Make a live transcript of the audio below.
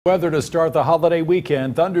Weather to start the holiday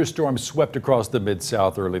weekend. Thunderstorms swept across the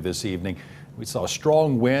Mid-South early this evening. We saw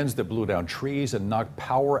strong winds that blew down trees and knocked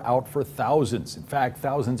power out for thousands. In fact,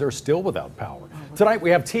 thousands are still without power. Tonight we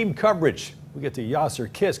have team coverage. We get to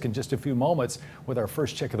Yasser Kisk in just a few moments with our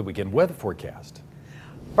first check of the weekend weather forecast.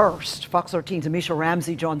 First, Fox 13's Amisha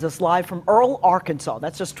Ramsey joins us live from Earl, Arkansas.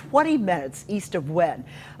 That's just 20 minutes east of Wynne.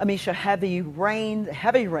 Amisha, heavy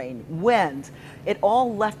rain, wind. It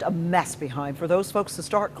all left a mess behind for those folks to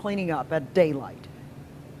start cleaning up at daylight.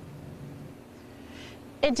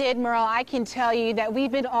 It did, Merle. I can tell you that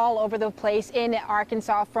we've been all over the place in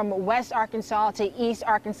Arkansas, from West Arkansas to East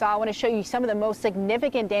Arkansas. I want to show you some of the most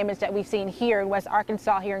significant damage that we've seen here in West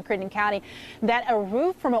Arkansas, here in Crittenden County. That a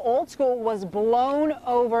roof from an old school was blown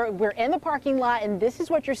over. We're in the parking lot, and this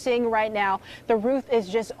is what you're seeing right now. The roof is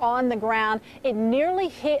just on the ground. It nearly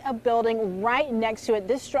hit a building right next to it.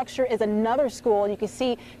 This structure is another school. You can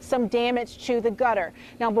see some damage to the gutter.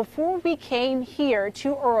 Now, before we came here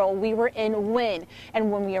to Earl, we were in Wynne,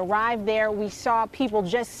 and when we arrived there, we saw people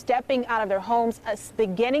just stepping out of their homes,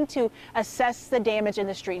 beginning to assess the damage in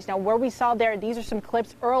the streets. Now, where we saw there, these are some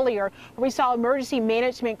clips earlier, where we saw emergency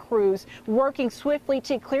management crews working swiftly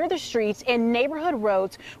to clear the streets and neighborhood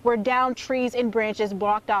roads where downed trees and branches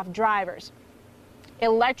blocked off drivers.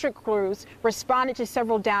 Electric crews responded to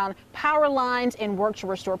several down power lines and worked to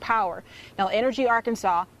restore power. Now, Energy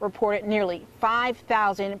Arkansas reported nearly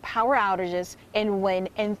 5,000 power outages in Wynne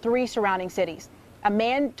and 3 surrounding cities. A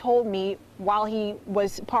man told me while he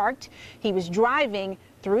was parked, he was driving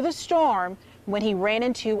through the storm when he ran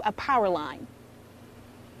into a power line.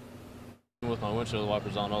 With my windshield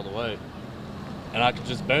wipers on all the way, and I could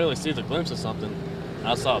just barely see the glimpse of something. And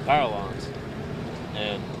I saw power lines,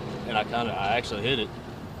 and I actually hit it,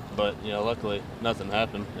 but luckily nothing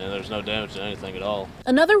happened, and there's no damage to anything at all.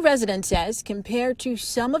 Another resident says, compared to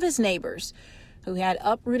some of his neighbors who had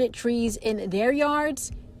uprooted trees in their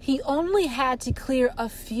yards, he only had to clear a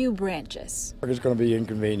few branches. It's going to be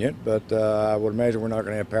inconvenient, but I would imagine we're not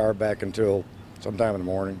going to have power back until sometime in the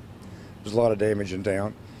morning. There's a lot of damage in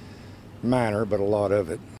town. Minor, but a lot of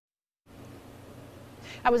it.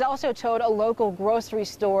 I was also told a local grocery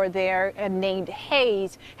store there named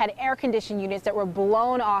Hayes had air-conditioned units that were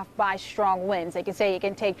blown off by strong winds. They can say it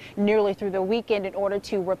can take nearly through the weekend in order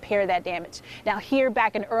to repair that damage. Now, here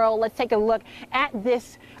back in Earl, let's take a look at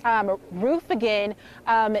this roof again.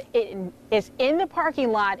 It is in the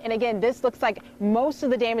parking lot, and again, this looks like most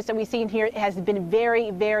of the damage that we've seen here has been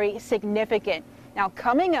very, very significant. Now,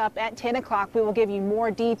 coming up at 10 o'clock, we will give you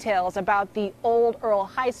more details about the old Earl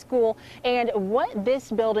High School and what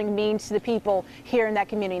this building means to the people here in that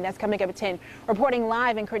community. That's coming up at 10. Reporting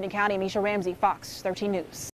live in Crittenden County, Amisha Ramsey, Fox 13 News.